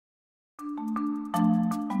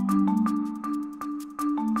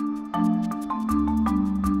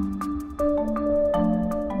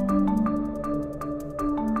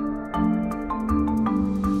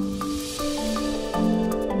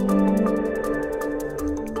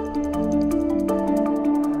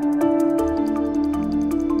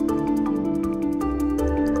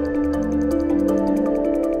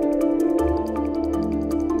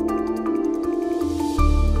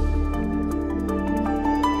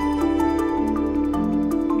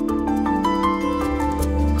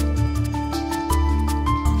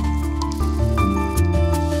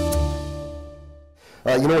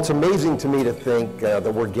It's amazing to me to think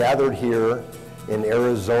that we're gathered here in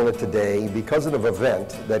Arizona today because of an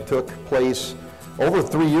event that took place over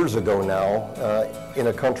 3 years ago now in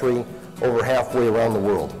a country over halfway around the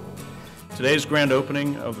world. Today's grand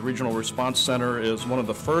opening of the Regional Response Center is one of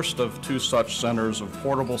the first of 2 such centers of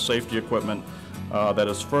portable safety equipment that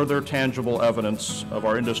is further tangible evidence of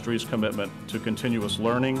our industry's commitment to continuous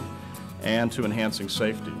learning and to enhancing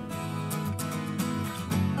safety.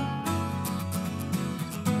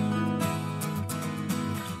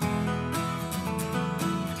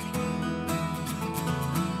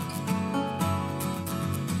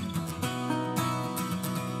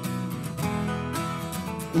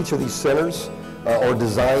 Each of these centers are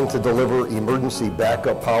designed to deliver emergency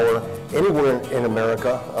backup power anywhere in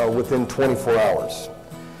America within 24 hours.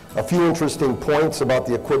 A few interesting points about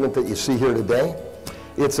the equipment that you see here today.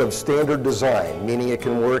 It's of standard design, meaning it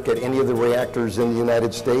can work at any of the reactors in the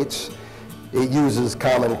United States. It uses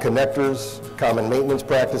common connectors, common maintenance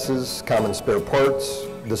practices, common spare parts,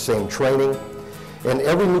 the same training. And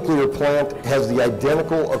every nuclear plant has the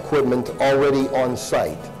identical equipment already on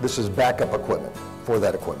site. This is backup equipment for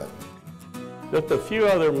that equipment. Just a few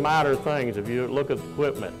other minor things. If you look at the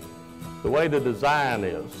equipment, the way the design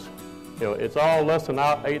is, it's all less than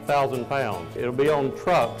 8,000 pounds. It'll be on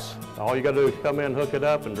trucks. All you got to do is come in, hook it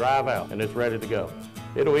up, and drive out, and it's ready to go.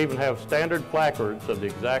 It'll even have standard placards of the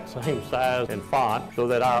exact same size and font so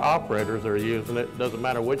that our operators that are using it, doesn't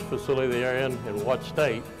matter which facility they're in and what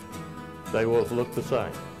state, they will look the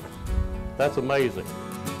same. That's amazing.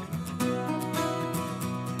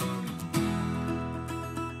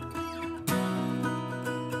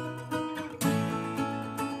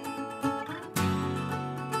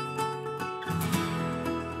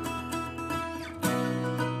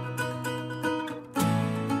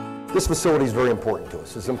 This facility is very important to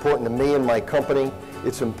us. It's important to me and my company.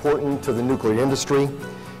 It's important to the nuclear industry.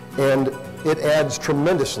 And it adds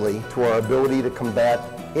tremendously to our ability to combat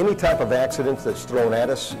any type of accident that's thrown at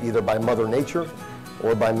us, either by Mother Nature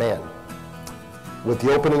or by man. With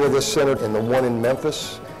the opening of this center and the one in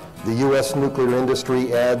Memphis, the U.S. nuclear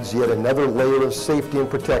industry adds yet another layer of safety and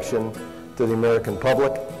protection to the American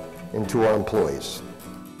public and to our employees.